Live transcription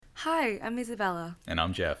Hi, I'm Isabella. And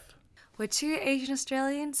I'm Jeff. We're two Asian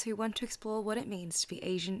Australians who want to explore what it means to be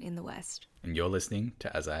Asian in the West. And you're listening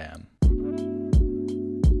to As I Am.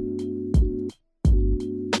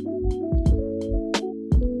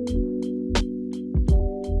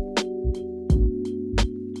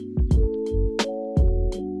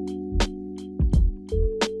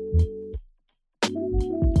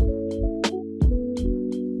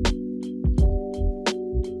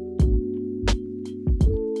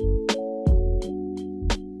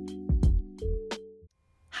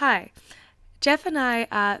 Hi, Jeff and I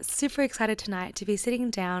are super excited tonight to be sitting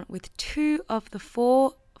down with two of the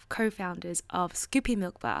four co-founders of Scoopy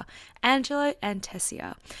Milk Bar, Angelo and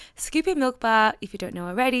Tessia. Scoopy Milk Bar, if you don't know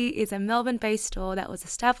already, is a Melbourne-based store that was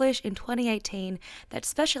established in 2018 that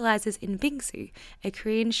specializes in bingsu, a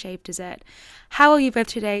Korean-shaped dessert. How are you both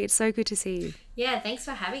today? It's so good to see you. Yeah, thanks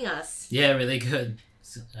for having us. Yeah, really good.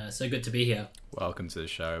 So good to be here. Welcome to the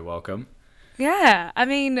show. Welcome. Yeah, I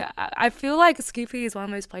mean, I feel like Scoopy is one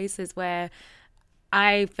of those places where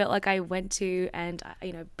I felt like I went to, and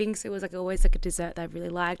bingsu was always a dessert that I really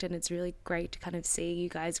liked, and it's really great to kind of see you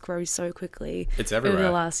guys grow so quickly. It's everywhere. Over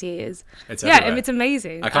the last years. It's everywhere. everywhere. It's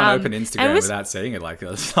amazing. I can't open Instagram without seeing it. Like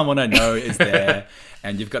someone I know is there,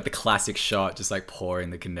 and you've got the classic shot, just like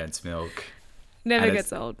pouring the condensed milk. Never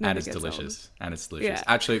gets old. And it's delicious. Yeah.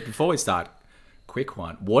 Actually, before we start, quick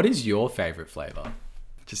one. What is your favorite flavor?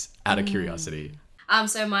 Just out of curiosity.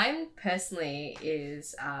 So mine personally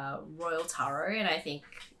is Royal Taro, and I think,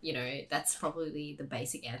 that's probably the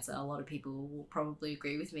basic answer. A lot of people will probably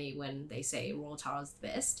agree with me when they say Royal Taro is the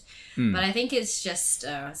best. But I think it's just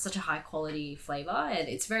such a high quality flavor, and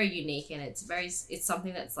it's very unique, and it's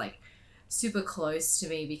something that's like super close to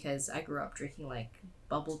me because I grew up drinking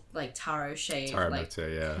taro shade, Taro milk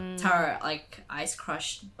tea, yeah. Taro, ice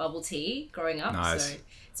crushed bubble tea growing up. Nice. So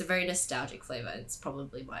it's a very nostalgic flavor. It's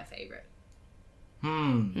probably my favorite.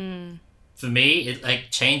 For me,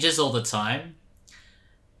 it changes all the time,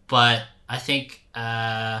 but I think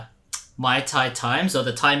my Thai Times, or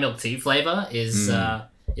the Thai milk tea flavor, is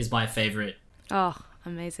my favorite. Oh,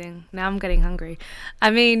 amazing. Now I'm getting hungry.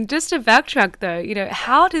 I mean, just to backtrack though,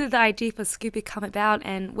 how did the idea for Scoopy come about,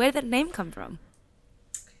 and where did the name come from?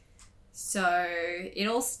 So it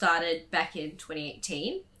all started back in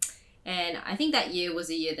 2018. And I think that year was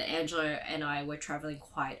a year that Angelo and I were traveling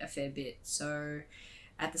quite a fair bit. So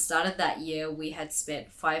at the start of that year, we had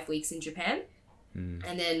spent 5 weeks in Japan.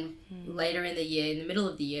 And then later in the year, in the middle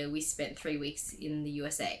of the year, we spent 3 weeks in the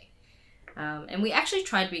USA. And we actually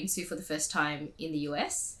tried bingsu for the first time in the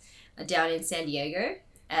US, down in San Diego,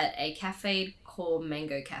 at a cafe called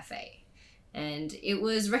Mango Cafe. And it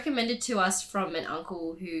was recommended to us from an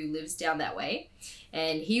uncle who lives down that way.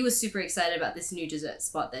 And he was super excited about this new dessert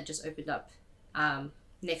spot that just opened up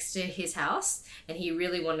next to his house. And he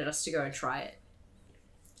really wanted us to go and try it.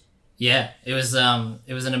 Yeah, it was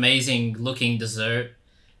an amazing looking dessert.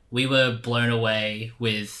 We were blown away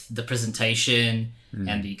with the presentation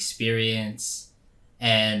and the experience.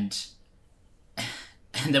 And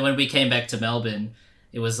then when we came back to Melbourne,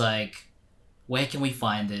 it was like, where can we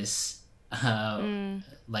find this? Within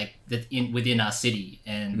our city,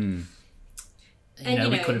 and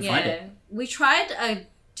we couldn't find it. We tried a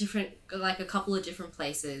couple of different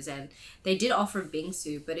places, and they did offer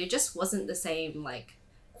bingsu, but it just wasn't the same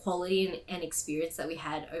quality and experience that we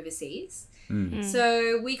had overseas.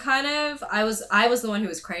 So we I was the one who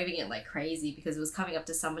was craving it like crazy because it was coming up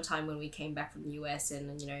to summertime when we came back from the US,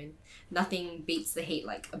 and nothing beats the heat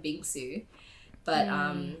like a bingsu. But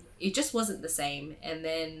it just wasn't the same. And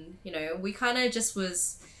then, we kind of just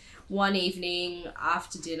was one evening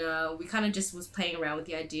after dinner, we kind of just was playing around with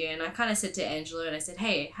the idea. And I kind of said to Angelo, and I said,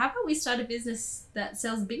 hey, how about we start a business that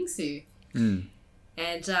sells bingsu? And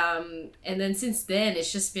then since then,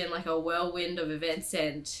 it's just been like a whirlwind of events.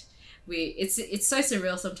 And it's so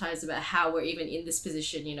surreal sometimes about how we're even in this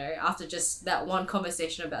position, after just that one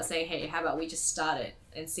conversation about saying, hey, how about we just start it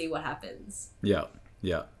and see what happens? Yeah.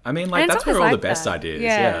 Yeah. I mean, that's where all the best ideas.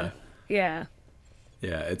 Yeah.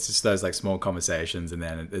 Yeah, it's just those small conversations, and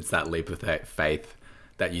then it's that leap of faith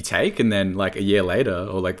that you take, and then a year later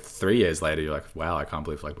or 3 years later, you're like, wow, I can't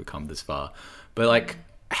believe we've come this far. But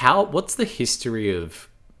what's the history of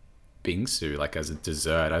bingsu as a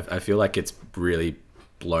dessert? I feel like it's really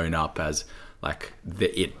blown up as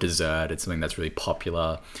the it dessert. It's something that's really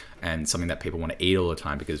popular and something that people want to eat all the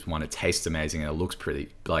time because one, it tastes amazing and it looks pretty.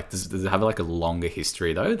 Does it have a longer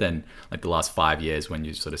history though than the last 5 years when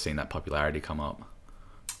you've sort of seen that popularity come up?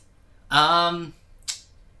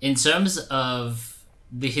 In terms of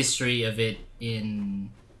the history of it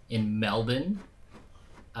in Melbourne,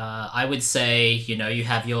 I would say you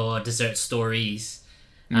have your dessert stories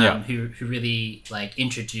Yeah. who really like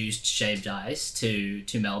introduced shaved ice to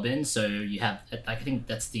Melbourne. So you have, I think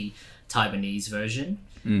that's the Taiwanese version.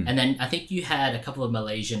 And then I think you had a couple of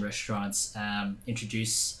Malaysian restaurants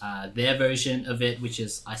introduce their version of it, which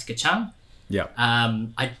is ice kacang. Yeah.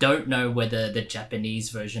 I don't know whether the Japanese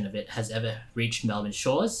version of it has ever reached Melbourne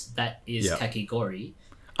shores. That is Yeah. kakigori.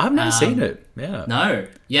 I've never seen it. Yeah. No,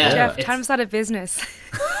 yeah, Jeff, it's- time to start a business.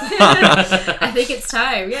 I think it's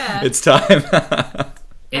time. Yeah. It's time.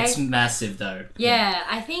 it's massive though. Yeah,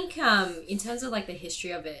 I think in terms of like the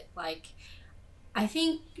history of it, like I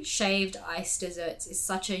think shaved ice desserts is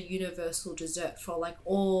such a universal dessert for like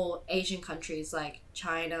all Asian countries like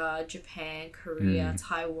China, Japan, Korea,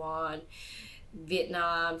 Taiwan,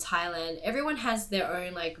 Vietnam, Thailand. Everyone has their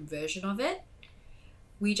own like version of it.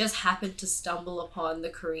 We just happened to stumble upon the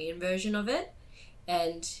Korean version of it.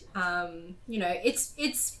 And you know,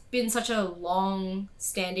 it's been such a long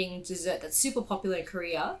standing dessert that's super popular in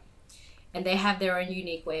Korea. And they have their own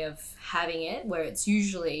unique way of having it, where it's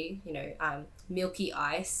usually, you know, milky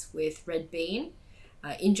ice with red bean,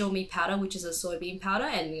 injeolmi powder, which is a soybean powder,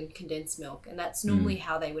 and then condensed milk. And that's normally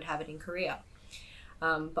how they would have it in Korea.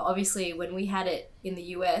 But obviously, when we had it in the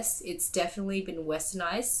US, it's definitely been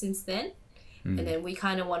westernized since then. And then we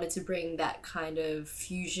kind of wanted to bring that kind of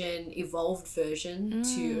fusion, evolved version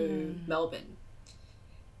to Melbourne.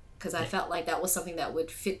 Because I felt like that was something that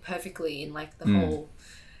would fit perfectly in like the whole,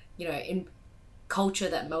 you know, in culture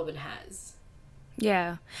that Melbourne has.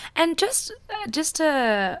 Yeah. And just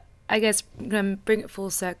to, I guess, bring it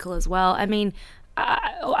full circle as well. I mean,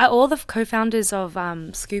 are all the co-founders of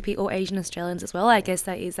Scoopy all Asian Australians as well? I guess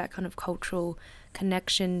there is that kind of cultural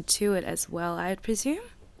connection to it as well, I would presume.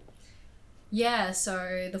 Yeah,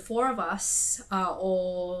 so the four of us are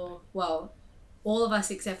all of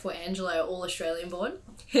us except for Angela are all Australian born.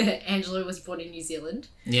 Angela was born in New Zealand.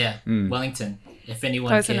 Yeah, Wellington. If anyone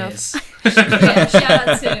Close cares. Yeah, shout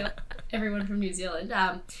out to everyone from New Zealand.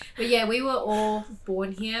 But yeah, we were all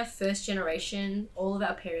born here, first generation. All of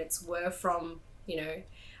our parents were from, you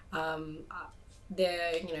know,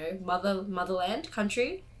 their, you know, motherland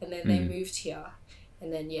country, and then they moved here.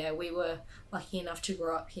 And then yeah, we were lucky enough to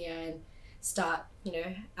grow up here and start, you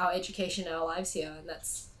know, our education, our lives here, and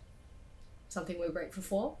that's something we're grateful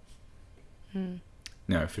for.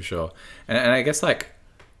 No, for sure. And I guess like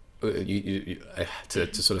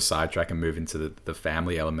to sort of sidetrack and move into the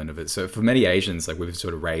family element of it. So for many Asians, like we've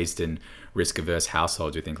sort of raised in risk averse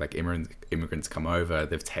households. We think like immigrants come over,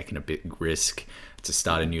 they've taken a big risk to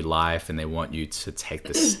start a new life, and they want you to take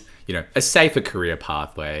this, you know, a safer career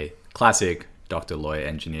pathway, classic doctor, lawyer,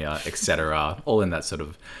 engineer, etc., all in that sort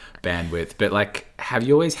of bandwidth. But like, have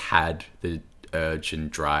you always had the urge and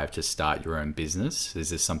drive to start your own business?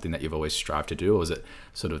 Is this something that you've always strived to do, or is it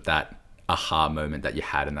sort of that aha moment that you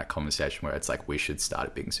had in that conversation where it's like, we should start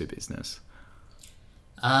a Bingsu business?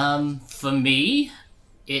 For me,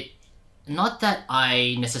 it not that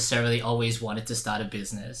I necessarily always wanted to start a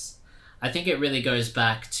business. I think it really goes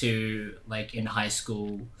back to like in high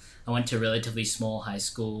school. I went to a relatively small high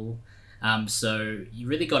school. So you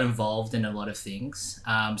really got involved in a lot of things.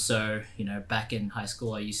 So, you know, back in high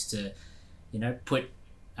school, I used to, you know, put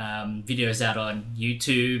videos out on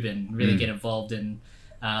YouTube and really get involved in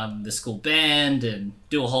the school band and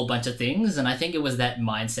do a whole bunch of things. And I think it was that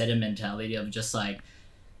mindset and mentality of just like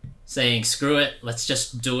saying, screw it, let's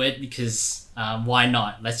just do it because why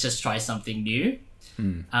not? Let's just try something new.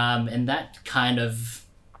 And that kind of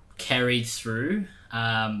carried through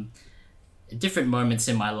different moments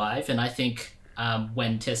in my life. And I think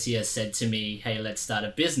when Tessia said to me, hey, let's start a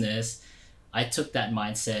business, I took that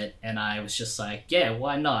mindset and I was just like, yeah,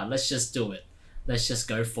 why not? Let's just do it. Let's just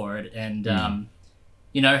go for it. And,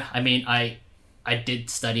 you know, I mean, I did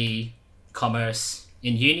study commerce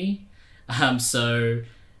in uni.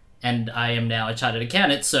 And I am now a chartered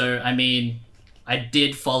accountant. So, I mean, I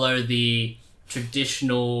did follow the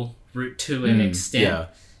traditional route to an extent.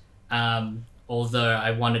 Yeah. Although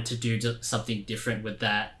I wanted to do something different with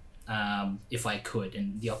that if I could.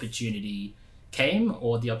 And the opportunity came,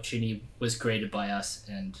 or the opportunity was created by us.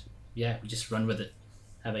 And yeah, we just run with it.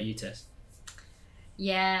 How about you, Tess?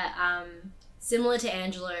 Yeah, similar to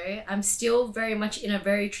Angelo, I'm still very much in a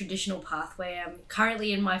very traditional pathway. I'm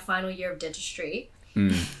currently in my final year of dentistry.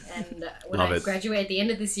 And when Love I it. graduate at the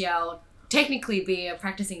end of this year, I'll technically be a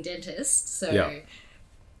practicing dentist. So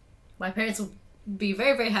my parents will be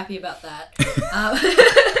very, very happy about that.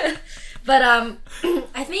 But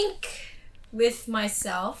I think with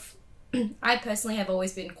myself, I personally have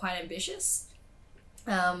always been quite ambitious.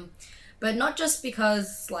 But not just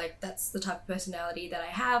because like that's the type of personality that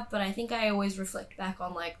I have, but I think I always reflect back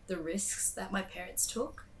on like the risks that my parents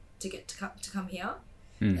took to get to come here.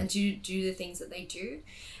 and do the things that they do.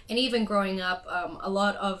 And even growing up, a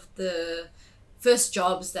lot of the first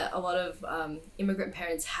jobs that a lot of immigrant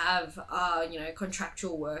parents have are, you know,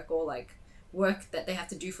 contractual work or like work that they have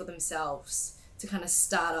to do for themselves to kind of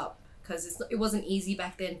start up, because it wasn't easy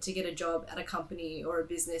back then to get a job at a company or a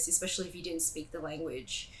business, especially if you didn't speak the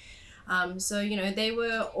language. So, you know, they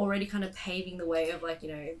were already kind of paving the way of like, you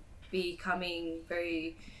know, becoming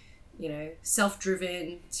very, you know,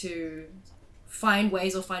 self-driven to find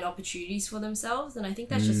ways or find opportunities for themselves. And I think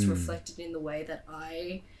that's just reflected in the way that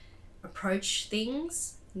I approach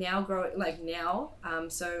things now,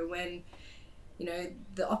 so when, you know,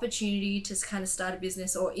 the opportunity to kind of start a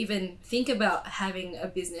business or even think about having a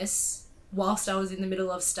business whilst I was in the middle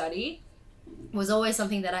of study was always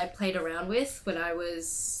something that I played around with when I was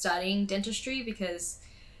studying dentistry, because,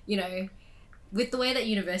 you know, with the way that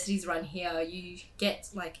universities run here, you get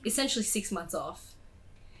like essentially 6 months off.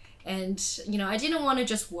 And, you know, I didn't want to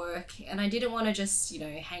just work, and I didn't want to just, you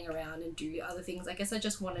know, hang around and do other things. I guess I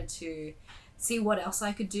just wanted to see what else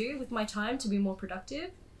I could do with my time to be more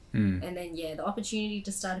productive. And then, yeah, the opportunity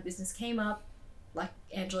to start a business came up. Like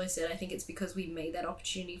Angelo said, I think it's because we made that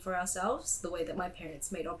opportunity for ourselves, the way that my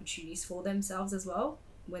parents made opportunities for themselves as well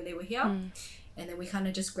when they were here. And then we kind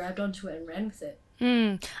of just grabbed onto it and ran with it.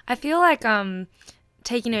 I feel like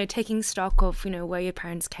taking stock of, you know, where your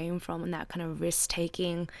parents came from and that kind of risk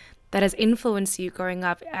taking that has influenced you growing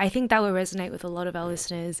up, I think that will resonate with a lot of our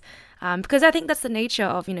listeners, because I think that's the nature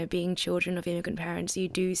of, you know, being children of immigrant parents. You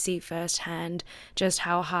do see firsthand just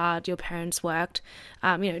how hard your parents worked,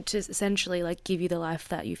 you know, to essentially like give you the life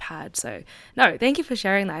that you've had. So no, thank you for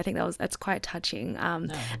sharing that. I think that's quite touching.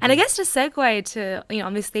 And I guess to segue to, you know,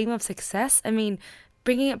 on this theme of success, I mean,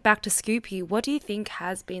 bringing it back to Scoopy, what do you think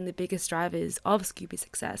has been the biggest drivers of Scoopy's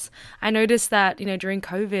success? I noticed that, you know, during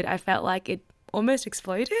COVID, I felt like it almost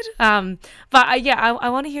exploded. But I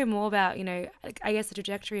want to hear more about, you know, I guess the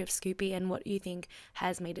trajectory of Scoopy and what you think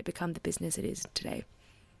has made it become the business it is today.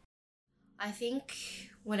 I think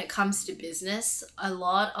when it comes to business, a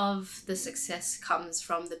lot of the success comes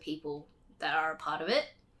from the people that are a part of it.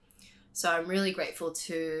 So I'm really grateful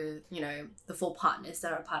to, you know, the 4 partners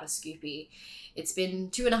that are a part of Scoopy. It's been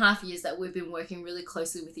 2.5 years that we've been working really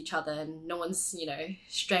closely with each other, and no one's, you know,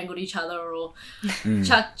 strangled each other or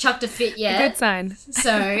chucked a fit yet. A good sign.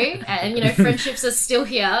 So, and, you know, friendships are still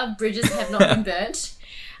here. Bridges have not been burnt.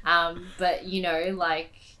 But, you know,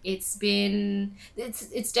 like, it's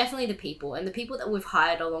definitely the people, and the people that we've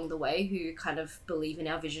hired along the way who kind of believe in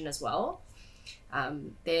our vision as well.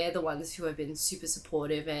 They're the ones who have been super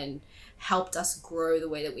supportive and helped us grow the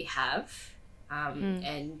way that we have.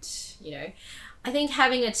 And, you know, I think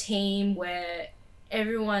having a team where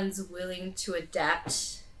everyone's willing to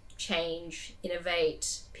adapt, change,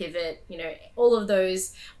 innovate, pivot, you know, all of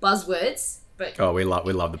those buzzwords. But we love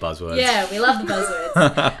the buzzwords. Yeah, we love the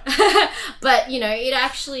buzzwords. But, you know, it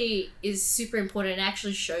actually is super important. It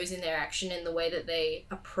actually shows in their action, in the way that they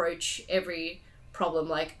approach every problem.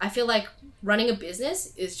 Like, I feel like running a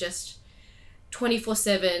business is just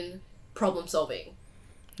 24/7 problem solving.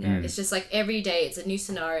 It's just like every day it's a new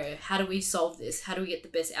scenario. How do we solve this? How do we get the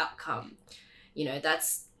best outcome? You know,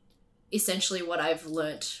 that's essentially what I've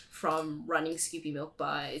learnt from running Scoopy Milk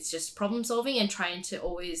Bar. It's just problem solving and trying to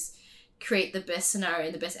always create the best scenario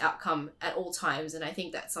and the best outcome at all times. And I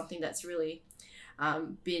think that's something that's really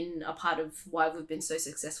been a part of why we've been so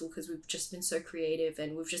successful, because we've just been so creative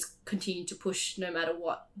and we've just continued to push no matter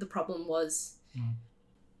what the problem was.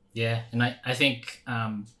 Yeah, and I think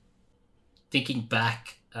thinking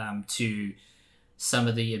back to some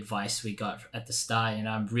of the advice we got at the start, and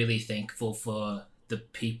I'm really thankful for the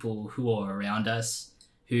people who are around us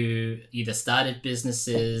who either started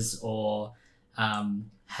businesses or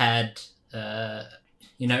had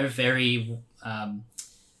you know, very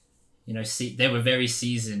you know, they were very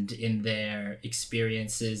seasoned in their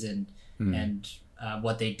experiences and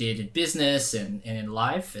what they did in business and in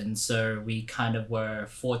life. And so we kind of were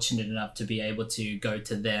fortunate enough to be able to go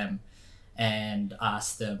to them and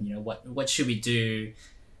ask them, you know, what should we do,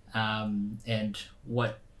 and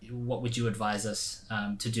what would you advise us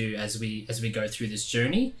to do as we go through this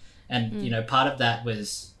journey. And you know, part of that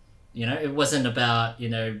was, you know, it wasn't about, you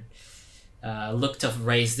know, look to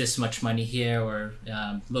raise this much money here, or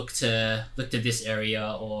look to this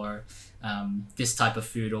area, or this type of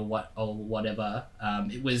food, or whatever.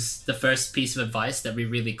 It was the first piece of advice that we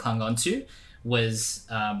really clung on to was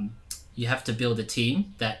you have to build a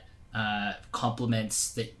team that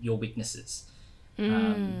complements your weaknesses.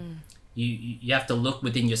 You have to look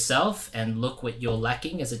within yourself and look what you're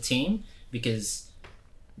lacking as a team, because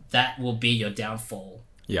that will be your downfall.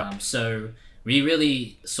 Yeah. So we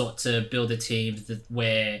really sought to build a team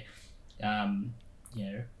where, Tessia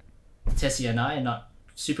and I are not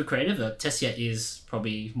super creative. Tessia is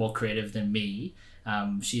probably more creative than me.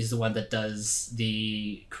 She's the one that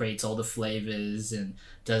creates all the flavors and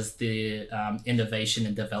does the innovation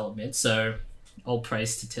and development. So all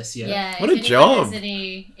praise to Tessia. Yeah, what a job!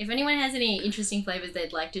 If anyone has any interesting flavors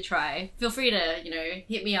they'd like to try, feel free to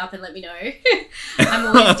hit me up and let me know. I'm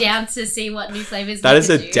always down to see what new flavors. That is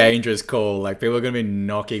a dangerous call. Like, people are gonna be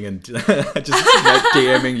knocking and just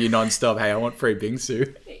DMing you nonstop. Hey, I want free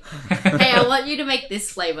bingsu. Hey, I want you to make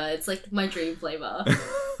this flavor. It's like my dream flavor.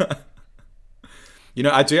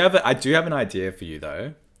 I do have an idea for you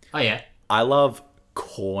though. Oh yeah. I love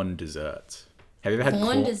corn desserts. Have you ever had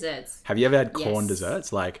corn desserts? Have you ever had corn Yes.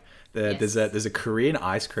 desserts? Like Yes. there's a Korean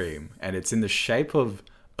ice cream, and it's in the shape of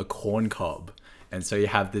a corn cob, and so you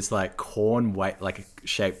have this like corn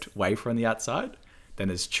shaped wafer on the outside. Then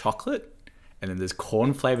there's chocolate, and then there's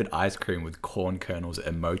corn flavored ice cream with corn kernels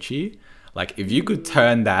and mochi. Like, if you could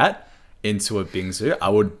turn that into a bingsu, I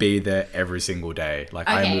would be there every single day. Like,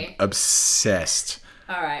 I'm Okay. obsessed.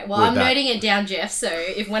 All right. Well, with I'm that. noting it down, Jeff. So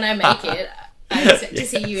if when I make it, I expect to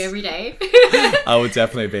see you every day. I would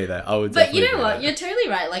definitely be there. But you know what? You're totally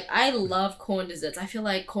right. Like, I love corn desserts. I feel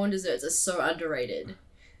like corn desserts are so underrated.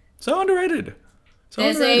 So underrated.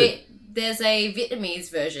 There's a Vietnamese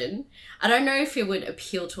version. I don't know if it would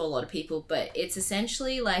appeal to a lot of people, but it's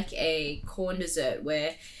essentially like a corn dessert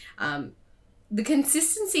where the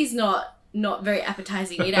consistency's not very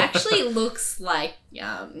appetizing. It actually looks like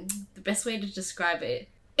the best way to describe it.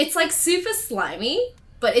 It's like super slimy,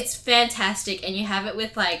 but it's fantastic, and you have it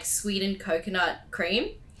with like sweetened coconut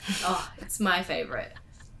cream. Oh, it's my favorite.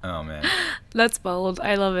 Oh man. That's bold.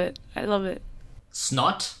 I love it.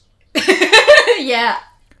 Snot. Yeah.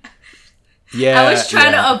 Yeah. I was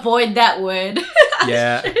trying to avoid that word.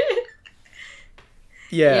 Yeah.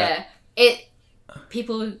 Yeah. Yeah.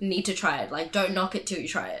 People need to try it. Like, don't knock it till you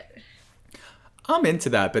try it. I'm into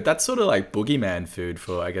that, but that's sort of like boogeyman food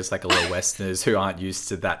for, I guess, like a lot of Westerners who aren't used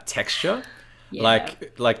to that texture. Yeah.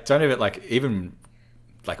 Like don't even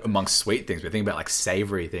amongst sweet things, but think about like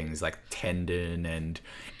savory things like tendon and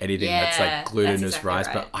anything that's Yeah, like glutinous that's exactly rice.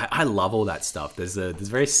 right. But I love all that stuff. There's a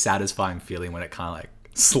very satisfying feeling when it kind of like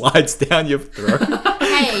slides down your throat.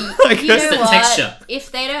 Hey, you That's know the what? texture.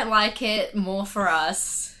 If they don't like it, more for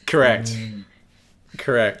us. Correct.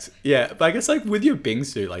 Yeah, but I guess like with your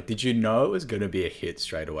bingsu, like, did you know it was going to be a hit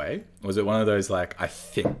straight away? Was it one of those like, I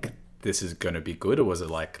think this is going to be good, or was it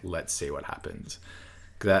like, let's see what happens?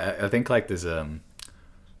 Because I think like there's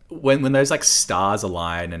when those like stars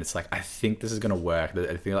align and it's like, I think this is going to work.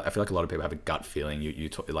 I feel like a lot of people have a gut feeling.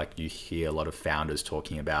 You hear a lot of founders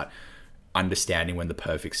talking about understanding when the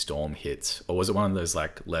perfect storm hits, or was it one of those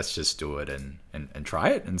like, let's just do it and try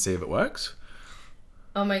it and see if it works?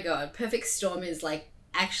 Oh my god, perfect storm is like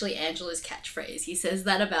actually Angela's catchphrase. He says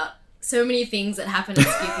that about so many things that happen at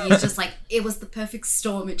Skippy. He's just like, it was the perfect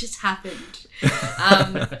storm, it just happened.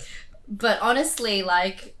 But honestly,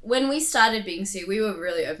 like, when we started Bingsu, we were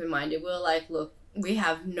really open-minded. We were like, look, we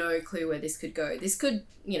have no clue where this could go. This could,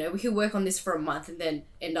 we could work on this for a month and then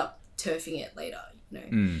end up turfing it later.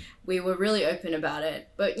 We were really open about it,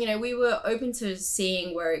 but we were open to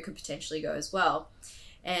seeing where it could potentially go as well.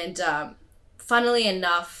 And funnily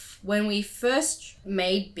enough, when we first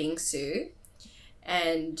made Bingsu,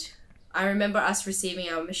 and I remember us receiving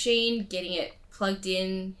our machine, getting it plugged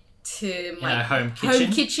in to my home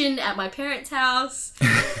kitchen at my parents' house,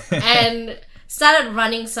 and started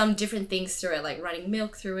running some different things through it, like running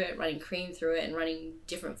milk through it, running cream through it, and running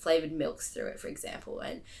different flavored milks through it, for example,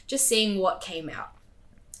 and just seeing what came out.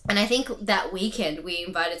 And I think that weekend we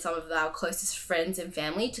invited some of our closest friends and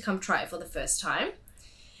family to come try it for the first time.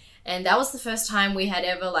 And that was the first time we had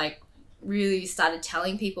ever like really started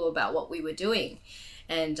telling people about what we were doing.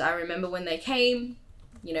 And I remember when they came,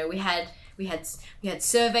 we had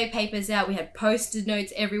survey papers out, we had post-it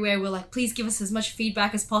notes everywhere. We're like, please give us as much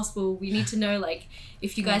feedback as possible. We need to know like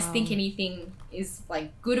if you guys think anything is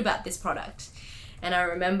like good about this product. And I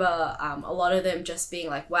remember a lot of them just being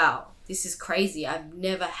like, wow, this is crazy. I've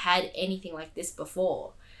never had anything like this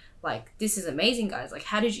before. Like, this is amazing, guys. Like,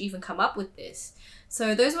 how did you even come up with this?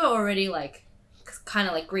 So those were already like kind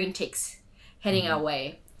of like green ticks heading our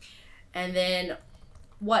way. And then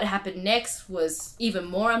what happened next was even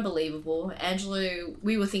more unbelievable. Angela,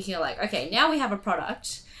 we were thinking like, okay, now we have a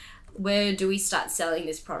product. Where do we start selling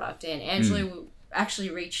this product? And Angela actually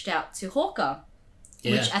reached out to Hawker,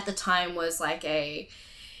 which at the time was like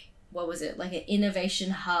like an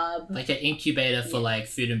innovation hub. Like an incubator for like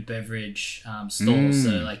food and beverage stalls.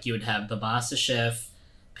 So like you would have the MasterChef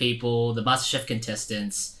people, the MasterChef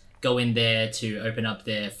contestants, go in there to open up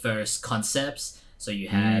their first concepts. So you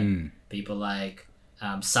had people like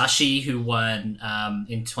Sashi, who won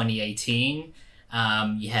in 2018.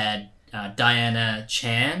 You had Diana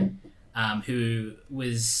Chan, who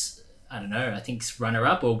was, I don't know, I think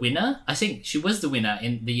runner-up or winner. I think she was the winner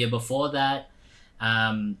in the year before that.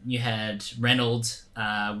 You had Reynolds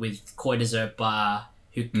with Koi Dessert Bar,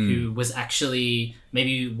 who was actually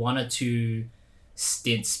maybe 1 or 2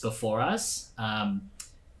 stints before us.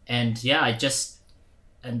 And yeah,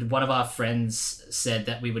 and one of our friends said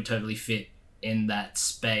that we would totally fit in that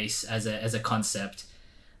space as a concept.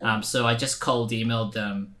 So I just cold emailed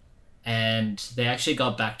them, and they actually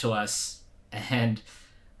got back to us. And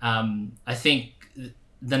I think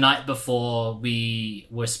the night before we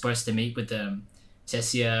were supposed to meet with them,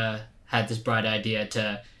 Tessia had this bright idea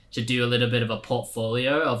to do a little bit of a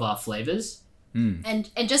portfolio of our flavors. And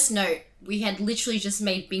just note, we had literally just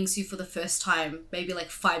made bingsu for the first time maybe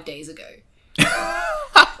like 5 days ago.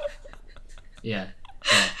 Yeah.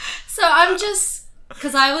 So I'm just,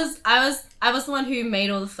 because I was the one who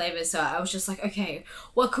made all the flavors, so I was just like, okay,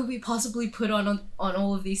 what could we possibly put on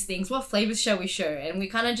all of these things? What flavors shall we show? And we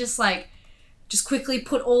kind of just quickly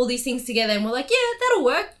put all these things together, and we're like, yeah, that'll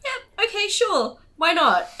work. Yeah, okay, sure, why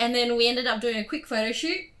not? And then we ended up doing a quick photo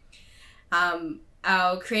shoot.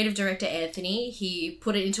 Our creative director Anthony, he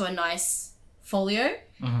put it into a nice folio,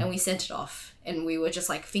 and we sent it off, and we were just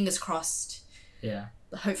like, fingers crossed. Yeah.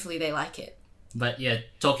 Hopefully they like it. But yeah,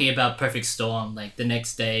 talking about Perfect Storm, like the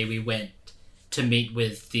next day we went to meet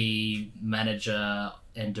with the manager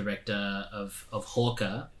and director of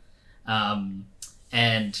Hawker,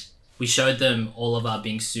 and we showed them all of our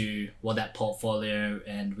bingsu, that portfolio,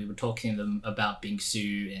 and we were talking to them about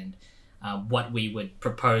bingsu and what we would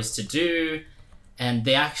propose to do. And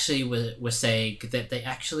they actually were saying that they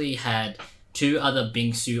actually had 2 other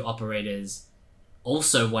bingsu operators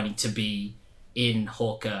also wanting to be in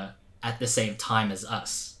Hawker at the same time as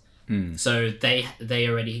us. So they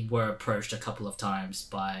already were approached a couple of times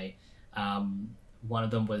by one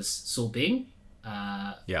of them was Sulbing,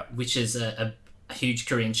 which is a huge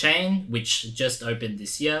Korean chain which just opened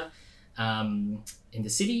this year in the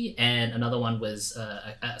city, and another one was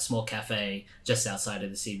a small cafe just outside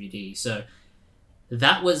of the CBD. So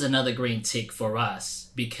that was another green tick for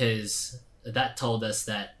us, because that told us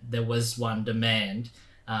that there was 1, demand,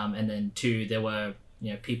 and then 2, there were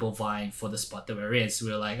people vying for the spot that we're in. So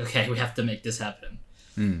we were like, okay, we have to make this happen.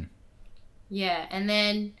 Yeah, and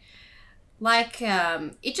then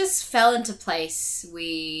it just fell into place.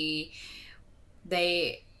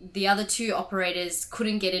 The other 2 operators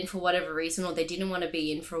couldn't get in for whatever reason, or they didn't want to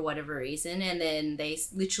be in for whatever reason, and then they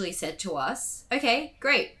literally said to us, okay,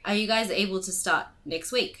 great, are you guys able to start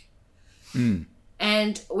next week?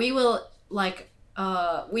 And we were like,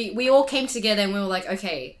 we all came together and we were like,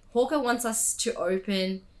 okay, Hawker wants us to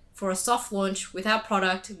open for a soft launch with our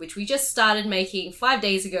product, which we just started making 5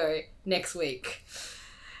 days ago, next week.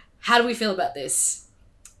 How do we feel about this?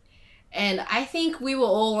 And I think we were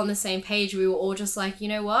all on the same page. We were all just like, you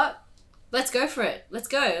know what? Let's go for it. Let's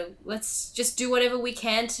go. Let's just do whatever we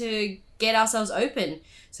can to get ourselves open.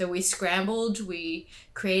 So we scrambled. We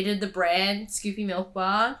created the brand, Scoopy Milk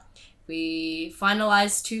Bar. We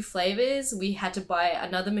finalized 2 flavors. We had to buy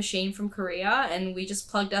another machine from Korea, and we just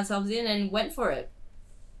plugged ourselves in and went for it.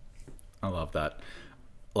 I love that.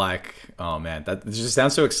 Like, oh man, that just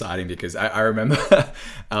sounds so exciting, because I remember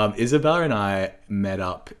Isabella and I met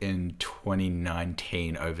up in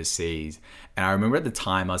 2019 overseas. And I remember at the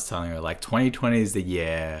time I was telling her, like, 2020 is the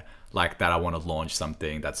year like that I want to launch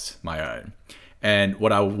something that's my own. And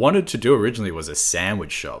what I wanted to do originally was a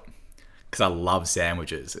sandwich shop, because I love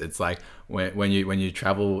sandwiches. It's like when you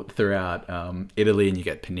travel throughout Italy and you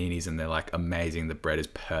get paninis and they're like amazing, the bread is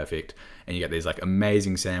perfect, and you get these like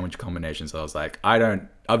amazing sandwich combinations. So I was like,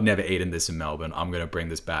 I've never eaten this in Melbourne. I'm gonna bring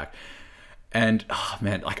this back. And oh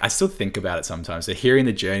man, like I still think about it sometimes. So hearing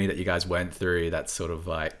the journey that you guys went through, that sort of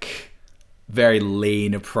like very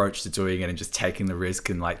lean approach to doing it and just taking the risk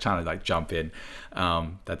and like trying to like jump in,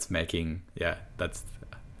 that's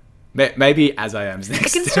maybe As I Am's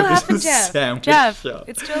next step. It can still happen, Jeff.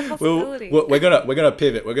 It's still a possibility. We're gonna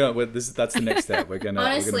pivot. That's the next step. Honestly, we're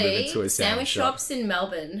gonna move into a sandwich shops in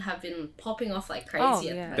Melbourne have been popping off like crazy. Oh,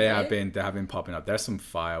 yeah. They have been popping up. There's some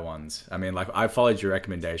fire ones. I mean, like I followed your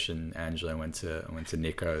recommendation, Angela, and went to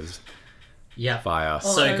Nico's. Yeah, fire.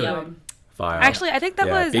 So good. Fire. Actually, I think that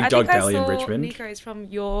was Big Dog Deli in saw Richmond. Nico's from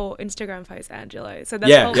your Instagram post, Angelo. So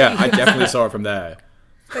that's I definitely saw it from there.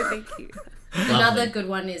 So thank you. Another good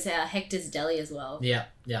one is Hector's Deli as well. Yeah.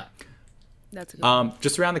 That's a good one.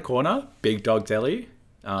 Just around the corner, Big Dog Deli.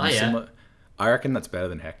 Similar, I reckon that's better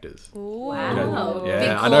than Hector's. Wow. Yeah, Big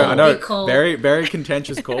I call, know. big call. Very, very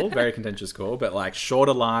contentious call. Very contentious call. But like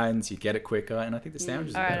shorter lines, you get it quicker, and I think the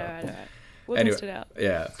sandwiches are better. All right. We'll list it out.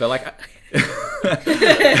 Yeah, but like,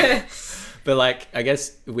 but like, I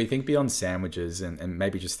guess we think beyond sandwiches and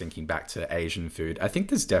maybe just thinking back to Asian food. I think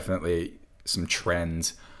there's definitely some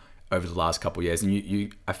trends over the last couple of years,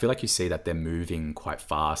 and I feel like you see that they're moving quite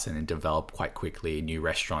fast and then develop quite quickly. New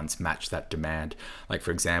restaurants match that demand. Like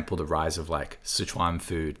for example, the rise of like Sichuan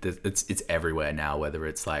food. It's everywhere now. Whether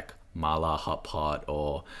it's like mala hot pot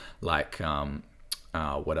or like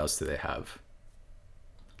what else do they have?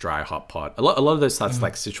 Dry hot pot. A lot of those types of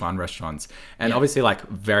like Sichuan restaurants, and obviously like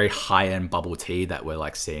very high end bubble tea that we're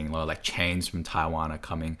like seeing. A lot of like chains from Taiwan are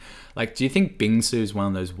coming. Like, do you think bingsu is one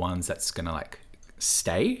of those ones that's gonna like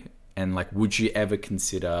stay? And like, would you ever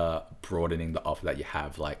consider broadening the offer that you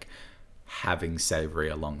have, like having savory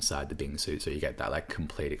alongside the bingsu, so you get that like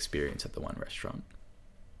complete experience at the one restaurant?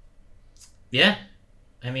 Yeah,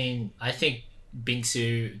 I mean, I think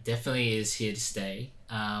bingsu definitely is here to stay.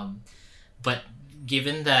 But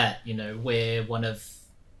given that, you know, we're one of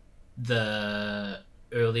the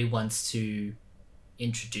early ones to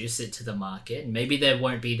introduce it to the market, maybe there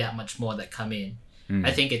won't be that much more that come in.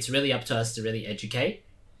 I think it's really up to us to really educate.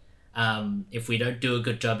 If we don't do a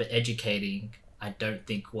good job at educating, I don't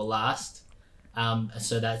think we'll last.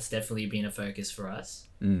 So that's definitely been a focus for us.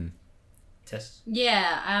 Tess?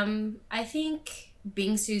 Yeah, I think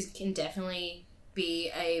bingsus can definitely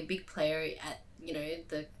be a big player at, you know,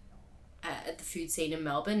 at the food scene in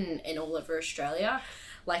Melbourne and all over Australia.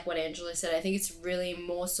 Like what Angela said, I think it's really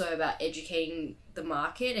more so about educating the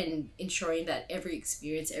market and ensuring that every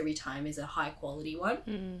experience every time is a high quality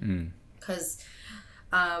one. Because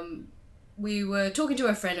we were talking to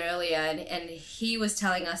a friend earlier and he was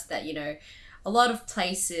telling us that, you know, a lot of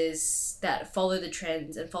places that follow the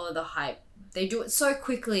trends and follow the hype, they do it so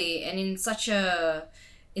quickly and in such a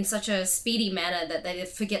speedy manner that they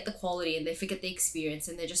forget the quality and they forget the experience,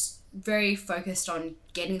 and they're just very focused on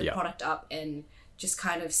getting the product up and just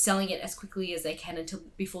kind of selling it as quickly as they can until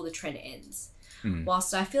before the trend ends.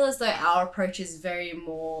 Whilst I feel as though our approach is very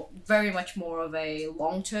much more of a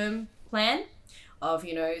long-term plan of,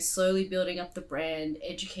 you know, slowly building up the brand,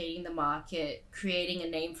 educating the market, creating a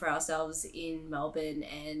name for ourselves in Melbourne,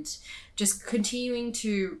 and just continuing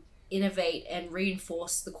to innovate and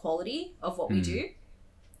reinforce the quality of what we do.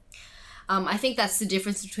 I think that's the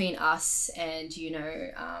difference between us and, you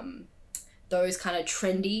know, those kind of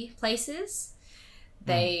trendy places.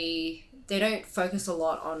 They don't focus a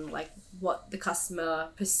lot on like what the customer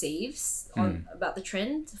perceives on about the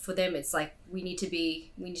trend. For them, it's like we need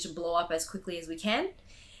to blow up as quickly as we can,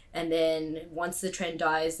 and then once the trend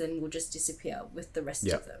dies, then we'll just disappear with the rest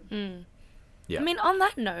of them. Yeah. I mean, on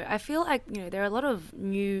that note, I feel like, you know, there are a lot of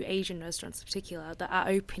new Asian restaurants in particular that are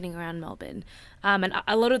opening around Melbourne. And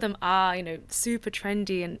a lot of them are, you know, super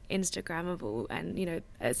trendy and Instagrammable, and, you know,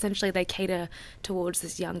 essentially they cater towards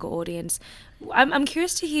this younger audience. I'm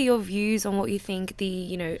curious to hear your views on what you think the,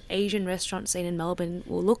 you know, Asian restaurant scene in Melbourne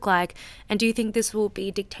will look like. And do you think this will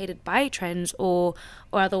be dictated by trends or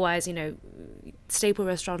otherwise, you know, staple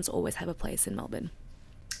restaurants always have a place in Melbourne?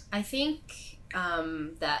 I think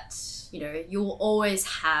that, you know, you'll always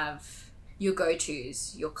have your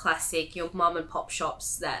go-tos, your classic, your mum and pop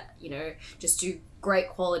shops that, you know, just do great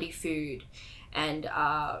quality food and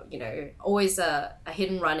you know, always a hit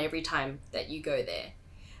and run every time that you go there.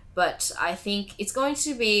 But I think it's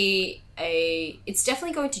definitely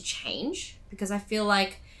going to change, because I feel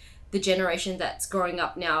like the generation that's growing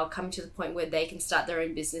up now coming to the point where they can start their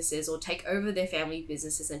own businesses or take over their family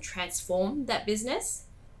businesses and transform that business.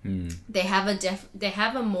 They have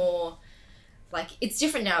a more, like, it's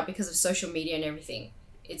different now because of social media and everything.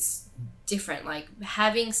 It's different, like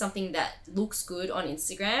having something that looks good on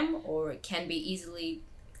Instagram, or it can be easily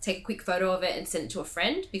take a quick photo of it and send it to a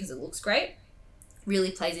friend because it looks great, really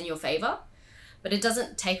plays in your favor. But it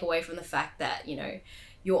doesn't take away from the fact that, you know,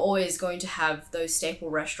 you're always going to have those staple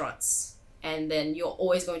restaurants, and then you're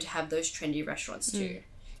always going to have those trendy restaurants too,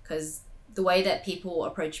 because the way that people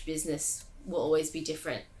approach business will always be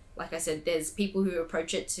different. Like I said, there's people who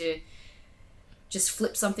approach it to just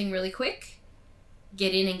flip something really quick,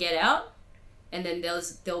 get in and get out, and then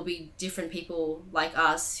there'll be different people like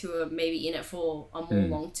us who are maybe in it for a more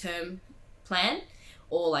long-term plan,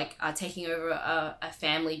 or like are taking over a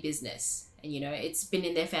family business, and, you know, it's been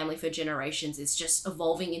in their family for generations. It's just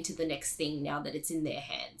evolving into the next thing now that it's in their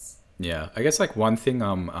hands. Yeah, I guess like one thing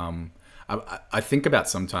I think about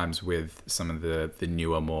sometimes with some of the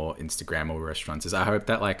newer, more Instagrammable restaurants is I hope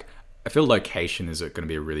that like I feel location is going to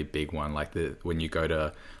be a really big one. Like when you go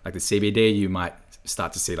to like the CBD, you might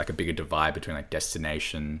start to see like a bigger divide between like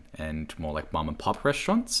destination and more like mom and pop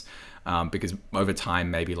restaurants, because over time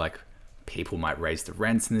maybe like people might raise the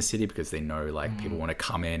rents in the city because they know like people want to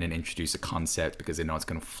come in and introduce a concept because they know it's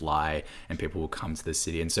going to fly and people will come to the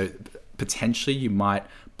city. And so potentially you might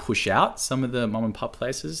push out some of the mom and pop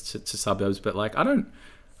places to suburbs, but like I don't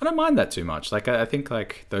mind that too much. Like I think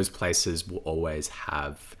like those places will always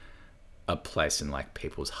have a place in like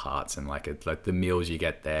people's hearts, and like the meals you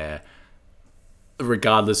get there,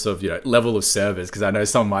 regardless of, you know, level of service, because I know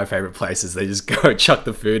some of my favorite places, they just go chuck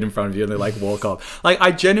the food in front of you and they like walk off. Like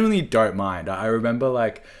I genuinely don't mind. I remember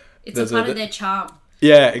like it's a part of their charm.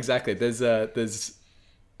 Yeah, exactly. There's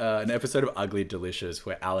an episode of Ugly Delicious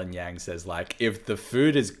where Alan Yang says like, if the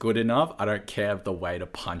food is good enough, I don't care if the waiter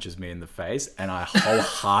punches me in the face. And I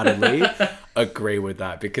wholeheartedly agree with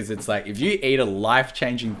that, because it's like, if you eat a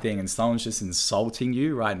life-changing thing and someone's just insulting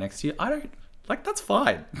you right next to you, I don't like, that's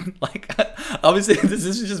fine. Like obviously this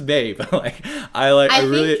is just me, but like I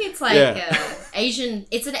really think it's like Asian,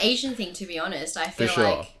 it's an Asian thing, to be honest. I feel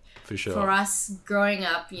for sure for us growing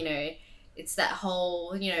up, you know, it's that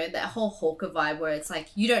whole, you know, that whole hawker vibe where it's like,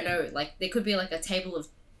 you don't know, like there could be like a table of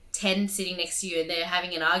 10 sitting next to you and they're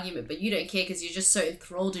having an argument, but you don't care because you're just so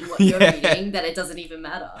enthralled in what you're eating that it doesn't even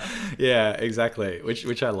matter. Yeah, exactly.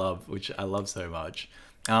 Which I love so much.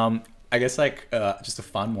 I guess like just a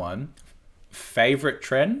fun one. Favorite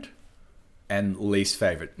trend and least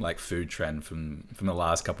favorite like food trend from the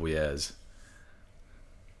last couple of years.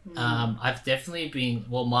 I've definitely been,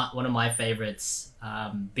 one of my favorites,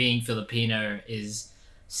 being Filipino, is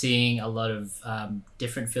seeing a lot of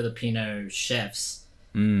different Filipino chefs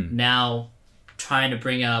now trying to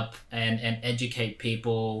bring up and educate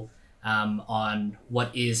people on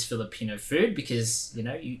what is Filipino food, because, you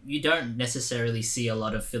know, you don't necessarily see a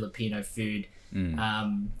lot of Filipino food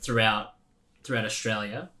throughout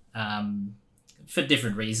Australia for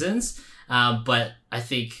different reasons, but I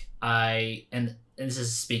think and this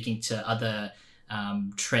is speaking to other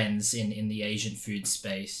trends in the Asian food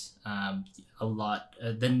space, a lot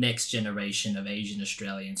the next generation of Asian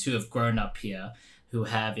Australians who have grown up here, who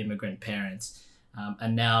have immigrant parents, are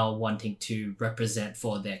now wanting to represent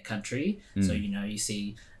for their country. So, you know, you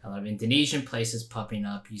see a lot of Indonesian places popping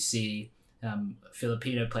up, you see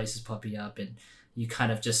Filipino places popping up, and you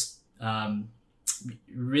kind of just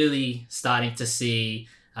really starting to see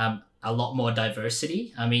a lot more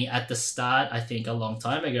diversity. I mean, at the start, I think a long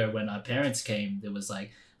time ago when our parents came, there was like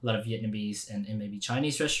a lot of Vietnamese and maybe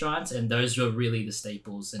Chinese restaurants, and those were really the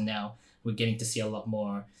staples. And now we're getting to see a lot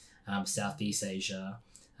more Southeast Asia,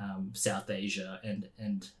 South Asia,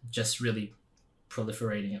 and just really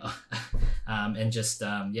proliferating and just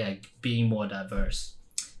being more diverse.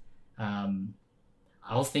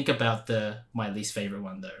 I'll think about my least favorite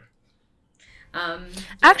one though.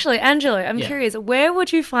 Actually, Angelo, I'm curious, where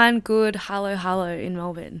would you find good halo halo in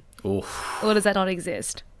Melbourne? Oof. Or does that not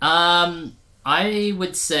exist? I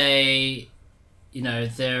would say, you know,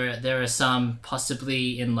 there are some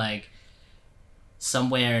possibly in like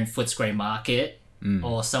somewhere in Footscray Market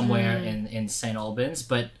or somewhere in St. Albans,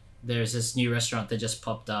 but there's this new restaurant that just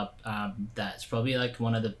popped up that's probably like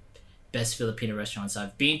one of the best Filipino restaurants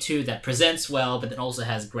I've been to, that presents well but then also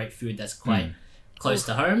has great food that's quite close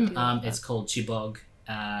to home. It's called Chibog,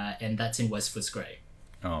 and that's in West Footscray.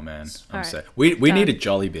 Oh man, All so right. we need a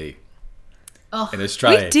Jollibee in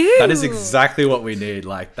Australia. We do. That is exactly what we need.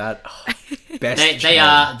 Like that best. They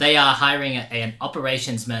are hiring an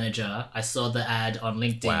operations manager. I saw the ad on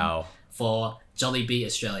LinkedIn for Jollibee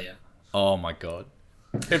Australia. Oh my god.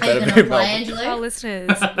 It Are you better gonna be apply, Melbourne. Angelo? Our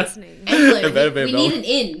listeners listening. Angelo, It better be we need an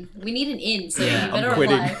in. We need an in, so Yeah, you better I'm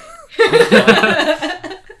quitting.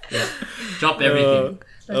 apply. Drop everything.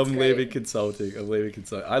 I'm great. leaving consulting.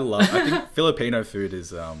 I think Filipino food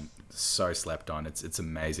is so slept on. It's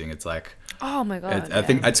amazing. It's like Oh my god. I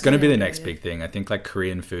think it's going to be the next Yeah. big thing. I think like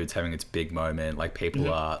Korean food's having its big moment. Like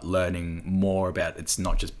people are learning more about, it's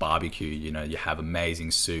not just barbecue, you know, you have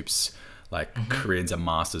amazing soups. Like Koreans are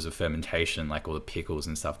masters of fermentation, like all the pickles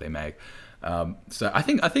and stuff they make. So I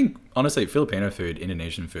think honestly, Filipino food,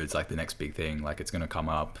 Indonesian food's like the next big thing. Like it's going to come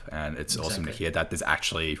up, and it's awesome to hear that there's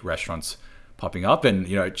actually restaurants popping up, and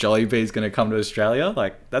you know, Jollibee's going to come to Australia.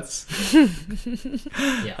 Like that's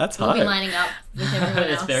that's We'll be hard. lining up with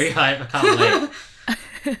everyone else. It's very hype. I can't wait.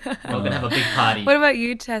 We're gonna have a big party. What about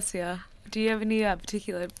you, Tessia? Do you have any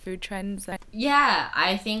particular food trends? Yeah,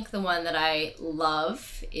 I think the one that I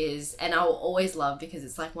love is, and I'll always love because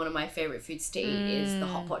it's like one of my favorite foods to eat, is the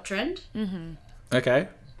hot pot trend. Okay.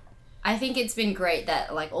 I think it's been great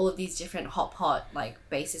that like all of these different hot pot like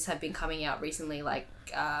bases have been coming out recently. Like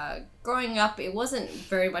growing up, it wasn't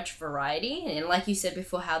very much variety, and like you said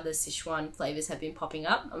before, how the Sichuan flavors have been popping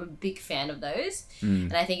up. I'm a big fan of those,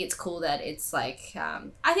 and I think it's cool that it's like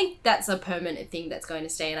I think that's a permanent thing that's going to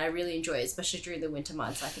stay, and I really enjoy it, especially during the winter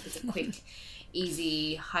months. I think it's a quick,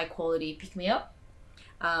 easy, high quality pick me up.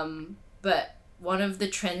 But one of the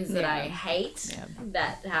trends that I hate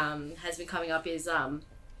that has been coming up is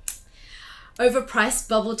overpriced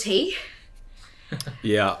bubble tea.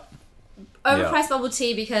 Yeah. Overpriced bubble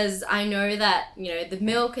tea, because I know that, you know, the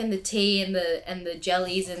milk and the tea and the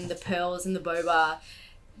jellies and the pearls and the boba,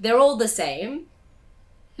 they're all the same.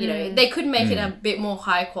 You know, they could make it a bit more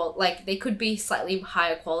high quality, like they could be slightly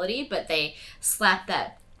higher quality, but they slap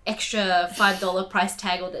that extra $5 price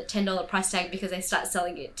tag or that $10 price tag because they start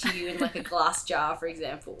selling it to you in like a glass jar, for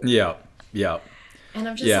example. Yeah. And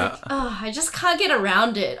I'm just like, oh, I just can't get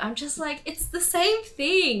around it. I'm just like, it's the same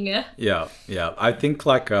thing. Yeah. I think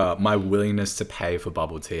like my willingness to pay for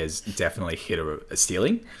bubble tea has definitely hit a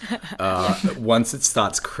ceiling. Once it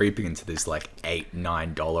starts creeping into this like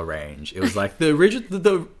 $8-9 range, it was like the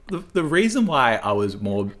reason why I was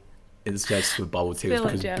more obsessed with bubble tea was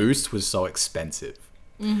because Boost was so expensive.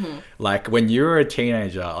 Mm-hmm. Like when you were a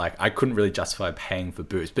teenager, like I couldn't really justify paying for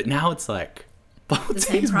Boost, but now it's like bubble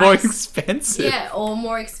tea is more expensive. Yeah, or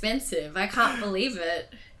more expensive. I can't believe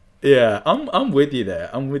it. Yeah, I'm with you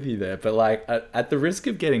there. But like at the risk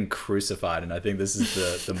of getting crucified, and I think this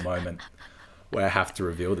is the moment where I have to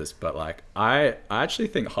reveal this, but like I actually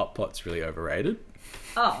think hot pot's really overrated.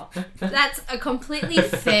 Oh, that's a completely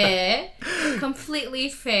fair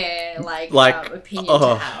like opinion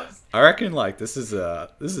to have. I reckon like this is a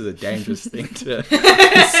dangerous thing to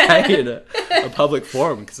say in a public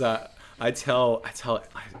forum, because I tell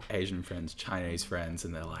Asian friends, Chinese friends,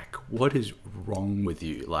 and they're like, "What is wrong with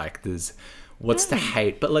you? Like, what's the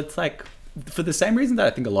hate?" But let's like, for the same reason that I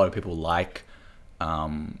think a lot of people like a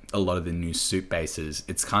lot of the new soup bases,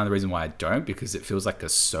 it's kind of the reason why I don't, because it feels like a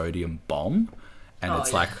sodium bomb, and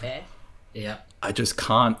it's like, fair. Yeah. I just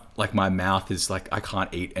can't, like my mouth is like, I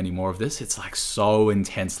can't eat any more of this. It's like so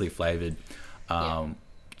intensely flavored.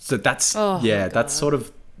 So that's that's sort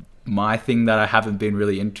of my thing that I haven't been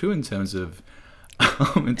really into in terms of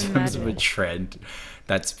a trend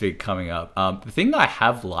that's big coming up. The thing that I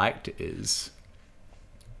have liked is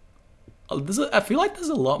I feel like there's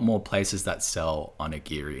a lot more places that sell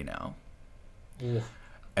onigiri now. Yeah.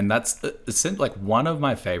 And that's like one of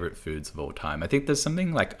my favorite foods of all time. I think there's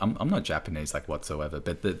something like, I'm not Japanese like whatsoever,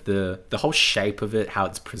 but the whole shape of it, how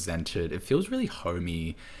it's presented, it feels really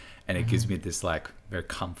homey, and it gives me this like very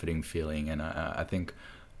comforting feeling. And I think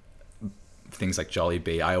things like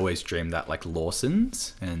Jollibee, I always dream that like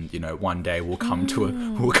Lawson's, and you know, one day we'll come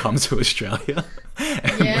to Australia,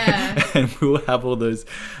 and we'll have all those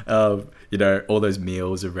all those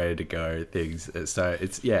meals are ready to go things. So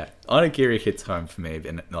it's onigiri hits home for me,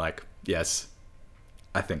 and like, yes,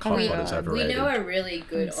 I think hot pot is overrated. We know a really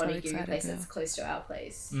good onigiri place that's close to our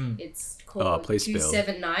place. It's called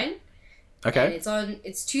 279. Okay. And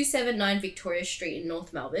it's 279 Victoria Street in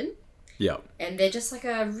North Melbourne. Yeah. And they're just like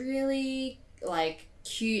a really like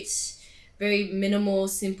cute, very minimal,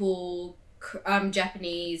 simple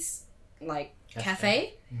Japanese like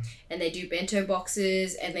cafe. And they do bento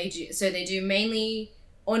boxes, and they do mainly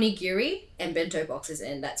onigiri and bento boxes,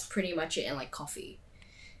 and that's pretty much it, and like coffee.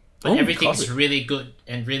 But everything's really good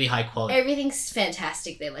and really high quality. Everything's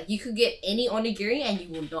fantastic there. Like you could get any onigiri and you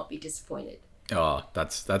will not be disappointed. Oh,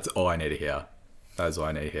 that's all I need to hear. That is all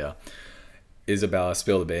I need to hear. Isabella,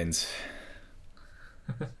 spill the beans.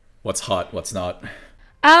 What's hot? What's not?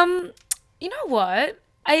 You know what?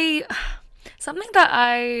 Something that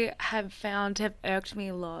I have found to have irked me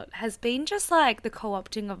a lot has been just like the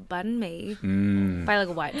co-opting of banh mi by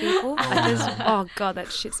like white people. Oh god, that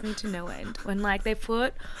shits me to no end. When like they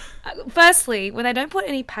put, firstly, when they don't put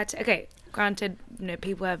any pate. Okay, granted, you know,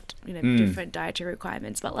 people have different dietary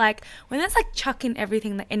requirements, but like when that's like chucking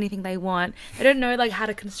anything they want, they don't know like how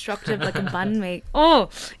to construct it like a banh mi. Oh,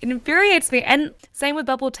 it infuriates me. And same with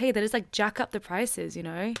bubble tea, they just like jack up the prices, you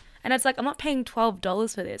know. And it's like, I'm not paying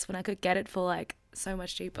 $12 for this when I could get it for like so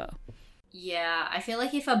much cheaper. Yeah, I feel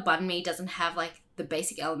like if a banh mi doesn't have like the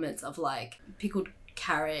basic elements of like pickled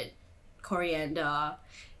carrot, coriander,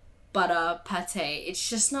 butter, pate, it's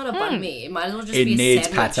just not a banh mi. It might as well just be a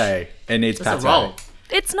sandwich. It needs It's a pate. roll.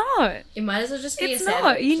 It's not. It might as well just be It's a not.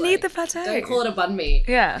 sandwich. You need the Like, pate. Don't call it a banh mi.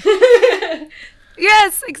 Yeah.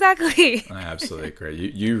 Yes, exactly. I absolutely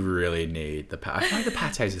agree. You really need the pate. I feel like the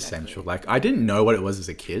pate is essential. Like, I didn't know what it was as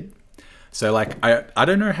a kid. So, like, I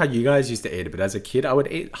don't know how you guys used to eat it, but as a kid, I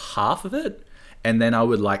would eat half of it, and then I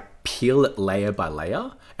would like peel it layer by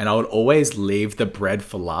layer, and I would always leave the bread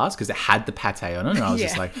for last because it had the pate on it, and I was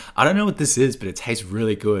just like, I don't know what this is, but it tastes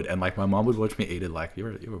really good. And like my mom would watch me eat it like,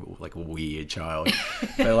 you're like a weird child.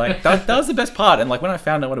 But like that was the best part. And like when I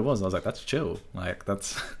found out what it was, I was like, that's chill. Like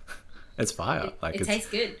that's it's fire. Like it tastes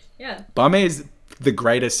good. Yeah. Banh mi is the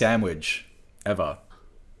greatest sandwich ever.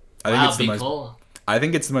 I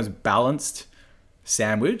think it's the most balanced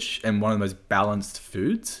sandwich and one of the most balanced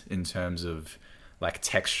foods in terms of like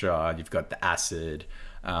texture. You've got the acid.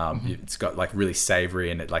 It's got like really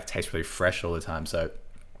savory and it like tastes really fresh all the time. So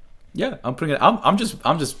yeah, I'm putting it. I'm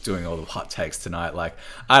just doing all the hot takes tonight. Like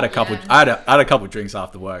I had a couple. I had a couple drinks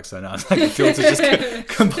after work, so now it's like the filters just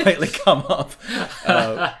completely come up.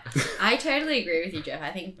 I totally agree with you, Jeff.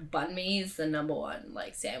 I think banh mi is the number one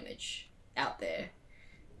like sandwich out there.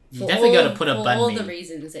 You definitely got to put a banh mi. For all the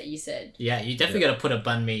reasons that you said. Yeah, you definitely got to put a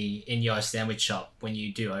banh mi in your sandwich shop when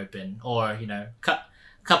you do open, or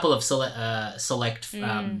couple of select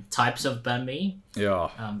types of banh mi. Yeah.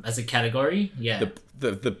 As a category. Yeah.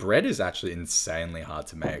 The bread is actually insanely hard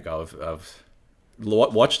to make. I've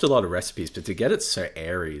watched a lot of recipes, but to get it so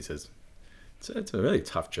airy it's a really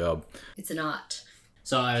tough job. It's an art.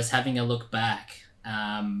 So I was having a look back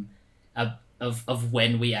of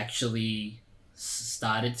when we actually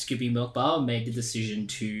started Scoopy Milk Bar and made the decision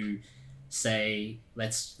to say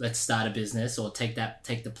let's start a business or take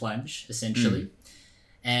the plunge essentially.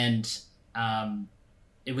 And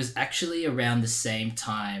it was actually around the same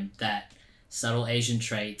time that Subtle Asian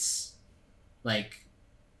Traits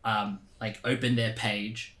opened their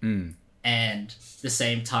page, and the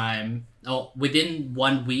same time, within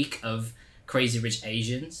 1 week of Crazy Rich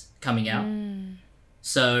Asians coming out.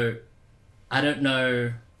 So I don't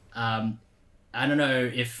know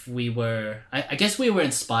if we were. I guess we were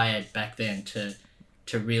inspired back then to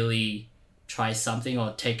really try something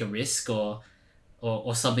or take a risk or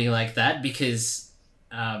something like that, because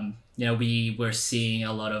we were seeing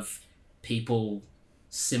a lot of people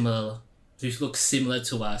who look similar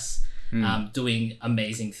to us doing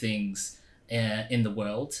amazing things in the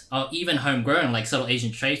world. Even homegrown, like Subtle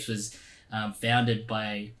Asian Traits was founded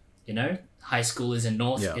by high schoolers in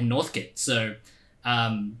Northgate. So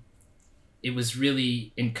it was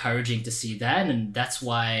really encouraging to see that, and that's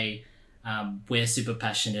why we're super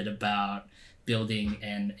passionate about building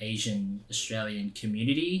an Asian Australian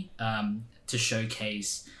community to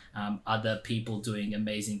showcase other people doing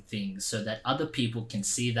amazing things, so that other people can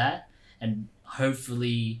see that and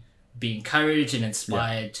hopefully be encouraged and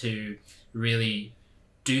inspired to really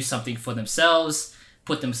do something for themselves,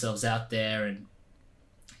 put themselves out there, and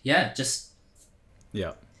do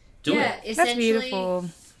it. That's beautiful.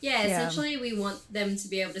 Yeah, essentially we want them to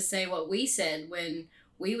be able to say what we said when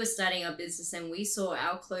we were starting our business and we saw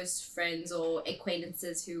our close friends or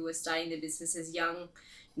acquaintances who were starting their businesses, young,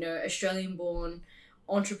 Australian-born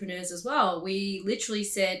entrepreneurs as well. We literally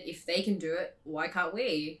said, if they can do it, why can't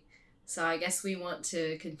we? So I guess we want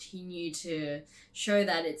to continue to show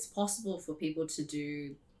that it's possible for people to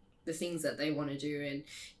do the things that they want to do, and,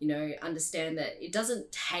 understand that it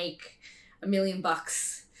doesn't take $1 million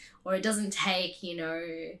or it doesn't take,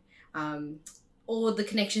 all the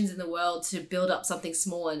connections in the world to build up something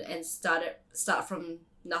small and start from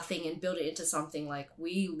nothing and build it into something. Like,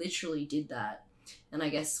 we literally did that. And I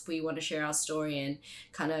guess we want to share our story and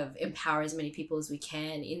kind of empower as many people as we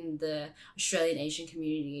can in the Australian Asian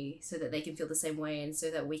community so that they can feel the same way, and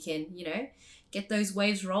so that we can, get those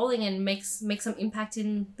waves rolling and make some impact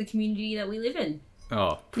in the community that we live in.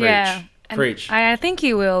 Oh, preach. Yeah. Preach. I think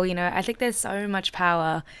you will, I think there's so much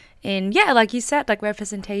power in, like you said, like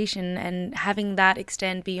representation and having that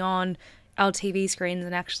extend beyond our TV screens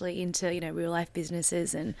and actually into, real life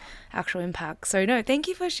businesses and actual impact. So no, thank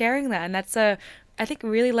you for sharing that. And that's I think a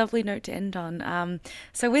really lovely note to end on.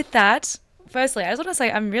 So with that, firstly, I just want to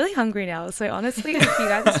say I'm really hungry now. So honestly, if you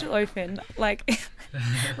guys are still open,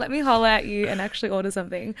 let me holler at you and actually order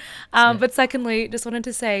something. But secondly, just wanted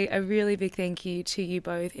to say a really big thank you to you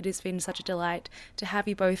both. It has been such a delight to have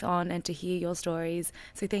you both on and to hear your stories.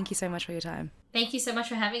 So thank you so much for your time. Thank you so much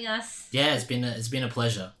for having us. Yeah, it's been a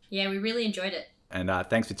pleasure. Yeah, we really enjoyed it. And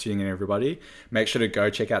thanks for tuning in, everybody. Make sure to go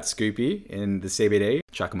check out Scoopy in the CBD.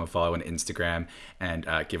 Chuck them a follow on Instagram and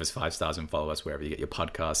give us 5 stars and follow us wherever you get your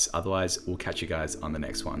podcasts. Otherwise, we'll catch you guys on the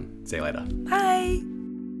next one. See you later. Bye.